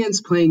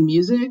experience playing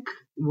music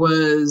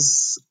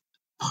was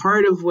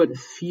part of what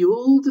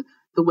fueled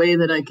the way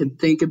that I could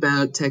think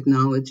about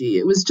technology.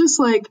 It was just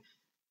like,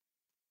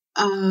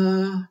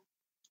 I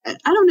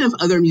don't know if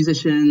other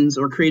musicians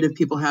or creative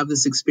people have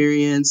this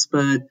experience,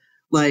 but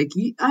like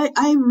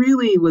I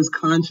really was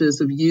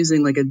conscious of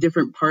using like a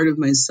different part of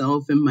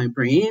myself in my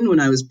brain when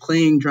I was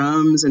playing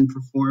drums and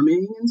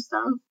performing and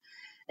stuff.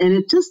 And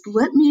it just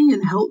let me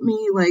and helped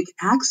me like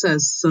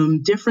access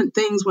some different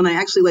things when I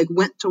actually like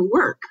went to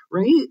work,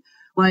 right?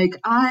 Like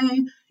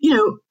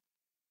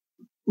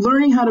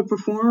learning how to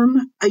perform,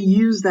 I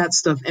use that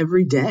stuff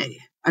every day.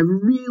 I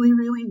really,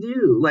 really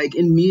do, like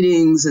in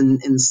meetings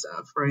and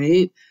stuff,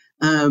 right?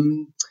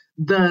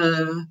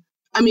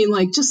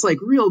 Just like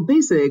real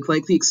basic,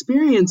 like the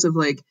experience of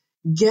like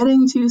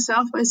getting to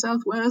South by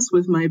Southwest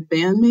with my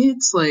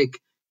bandmates,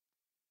 like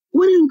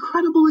what an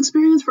incredible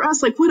experience for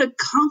us. Like what a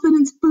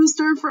confidence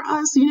booster for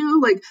us,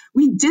 like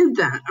we did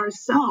that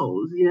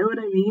ourselves, you know what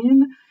I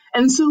mean?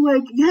 And so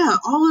like, yeah,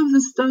 all of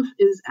this stuff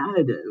is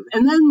additive.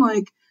 And then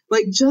like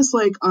just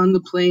like on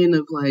the plane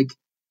of like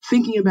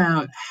thinking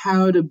about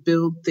how to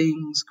build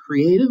things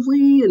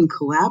creatively and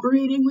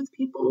collaborating with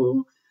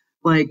people,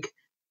 like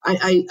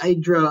I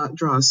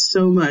draw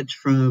so much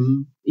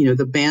from,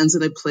 the bands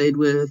that I played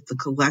with, the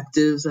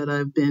collectives that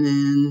I've been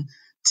in,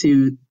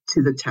 to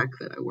the tech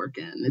that I work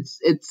in.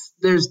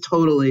 There's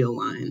totally a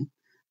line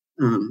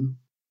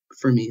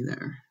for me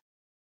there.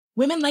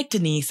 Women like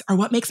Denise are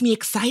what makes me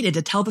excited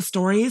to tell the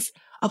stories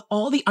of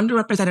all the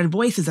underrepresented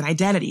voices and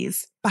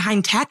identities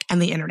behind tech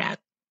and the internet,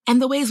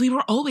 and the ways we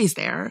were always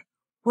there,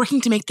 working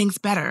to make things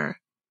better,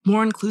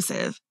 more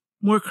inclusive,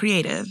 more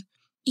creative,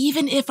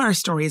 even if our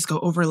stories go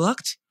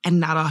overlooked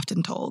and not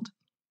often told.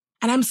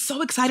 And I'm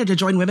so excited to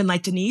join women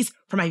like Denise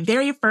for my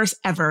very first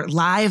ever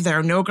live There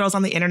Are No Girls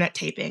on the Internet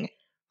taping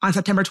on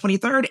September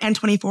 23rd and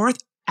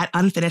 24th at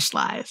Unfinished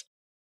Live.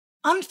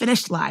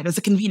 Unfinished Live is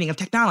a convening of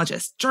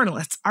technologists,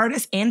 journalists,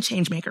 artists, and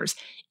changemakers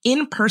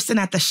in person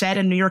at the Shed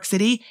in New York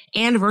City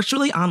and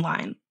virtually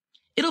online.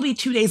 It'll be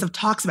 2 days of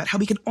talks about how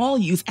we can all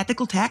use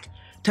ethical tech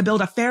to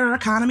build a fairer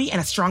economy and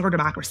a stronger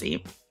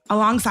democracy,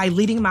 alongside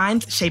leading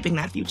minds shaping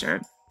that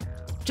future.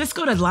 Just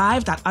go to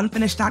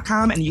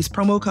live.unfinished.com and use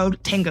promo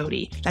code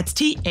TANGOTI. That's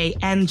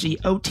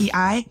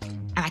TANGOTI,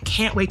 and I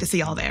can't wait to see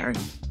y'all there.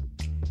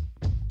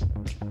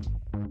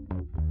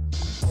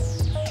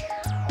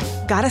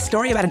 Got a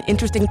story about an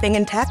interesting thing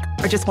in tech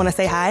or just want to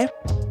say hi?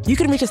 You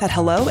can reach us at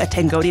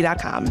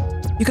hello@tangoti.com.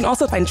 You can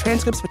also find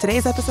transcripts for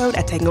today's episode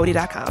at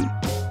tangoti.com.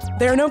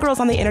 There Are No Girls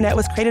on the Internet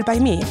was created by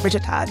me,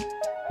 Bridget Todd.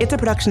 It's a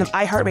production of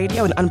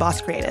iHeartRadio and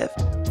Unbossed Creative.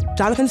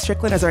 Jonathan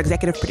Strickland is our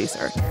executive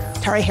producer.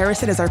 Tari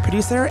Harrison is our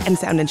producer and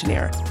sound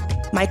engineer.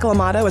 Michael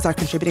Amato is our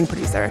contributing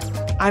producer.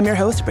 I'm your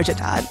host, Bridget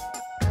Todd.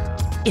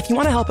 If you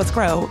want to help us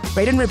grow,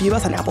 rate and review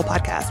us on Apple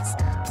Podcasts.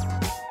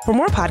 For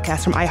more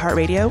podcasts from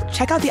iHeartRadio,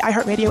 check out the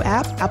iHeartRadio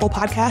app, Apple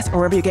Podcasts, or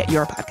wherever you get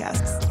your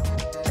podcasts.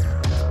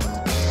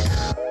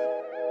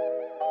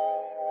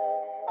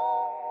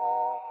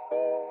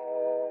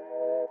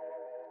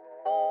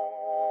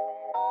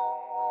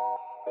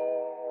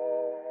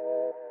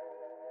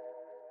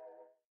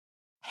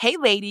 Hey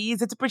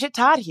ladies, it's Bridget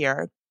Todd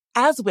here.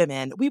 As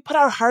women, we put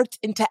our hearts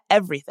into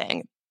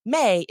everything.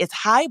 May is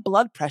High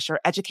Blood Pressure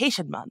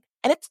Education Month,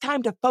 and it's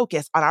time to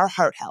focus on our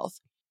heart health.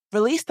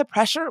 Release the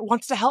Pressure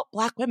wants to help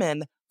Black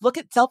women look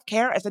at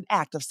self-care as an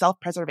act of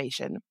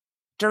self-preservation.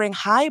 during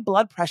High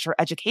Blood Pressure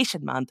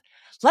Education Month,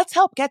 let's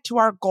help get to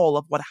our goal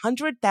of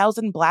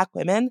 100,000 Black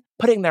women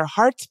putting their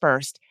hearts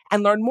first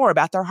and learn more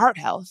about their heart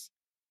health.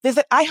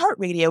 Visit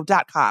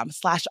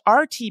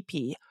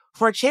iHeartRadio.com/RTP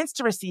for a chance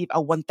to receive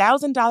a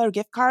 $1,000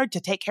 gift card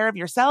to take care of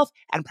yourself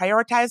and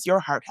prioritize your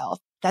heart health.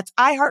 That's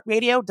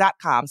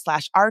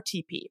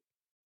iHeartRadio.com/RTP.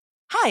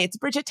 Hi, it's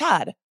Bridget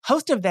Todd,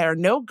 host of There Are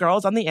No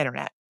Girls on the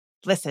Internet.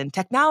 Listen,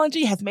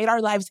 technology has made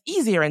our lives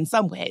easier in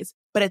some ways,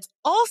 but it's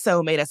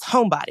also made us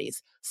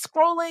homebodies,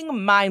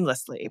 scrolling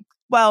mindlessly.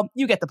 Well,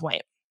 you get the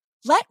point.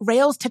 Let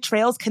Rails to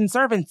Trails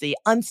Conservancy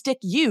unstick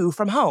you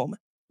from home.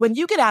 When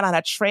you get out on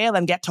a trail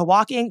and get to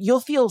walking, you'll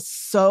feel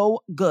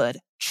so good.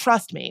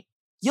 Trust me.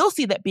 You'll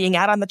see that being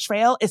out on the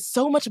trail is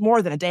so much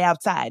more than a day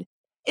outside.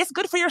 It's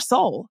good for your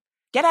soul.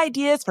 Get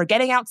ideas for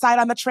getting outside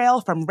on the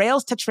trail from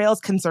Rails to Trails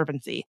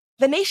Conservancy,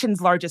 the nation's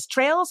largest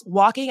trails,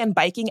 walking, and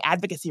biking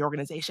advocacy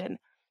organization.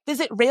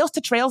 Visit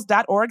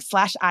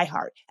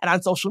railstotrails.org/iHeart and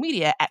on social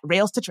media at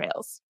Rails to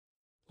Trails.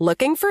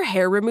 Looking for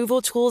hair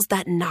removal tools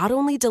that not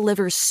only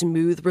deliver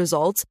smooth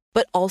results,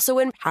 but also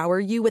empower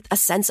you with a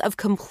sense of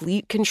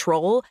complete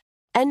control?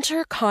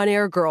 Enter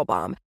Conair Girl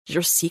Bomb,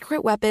 your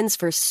secret weapons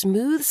for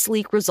smooth,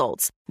 sleek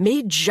results,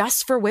 made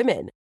just for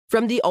women.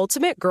 From the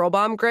ultimate Girl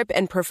Bomb grip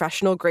and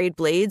professional-grade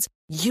blades,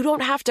 you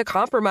don't have to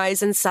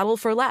compromise and settle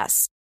for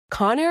less.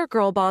 Conair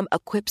Girl Bomb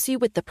equips you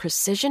with the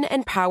precision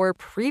and power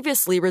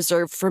previously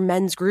reserved for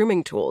men's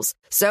grooming tools.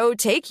 So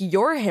take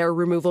your hair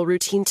removal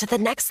routine to the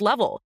next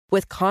level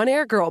with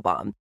Conair Girl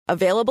Bomb.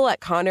 Available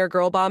at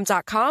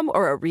ConairGirlBomb.com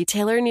or a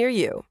retailer near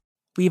you.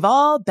 We've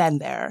all been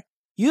there.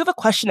 You have a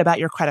question about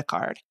your credit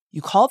card.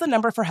 You call the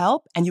number for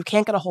help and you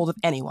can't get a hold of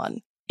anyone.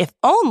 If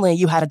only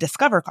you had a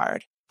Discover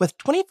card. With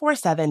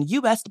 24/7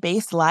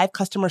 U.S.-based live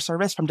customer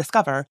service from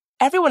Discover,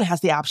 everyone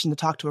has the option to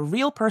talk to a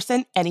real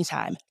person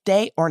anytime,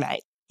 day or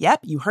night.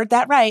 Yep, you heard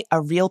that right,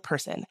 a real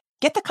person.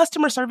 Get the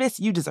customer service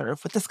you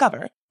deserve with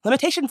Discover.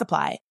 Limitations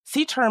apply.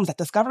 See terms at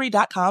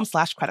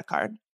discovery.com/creditcard.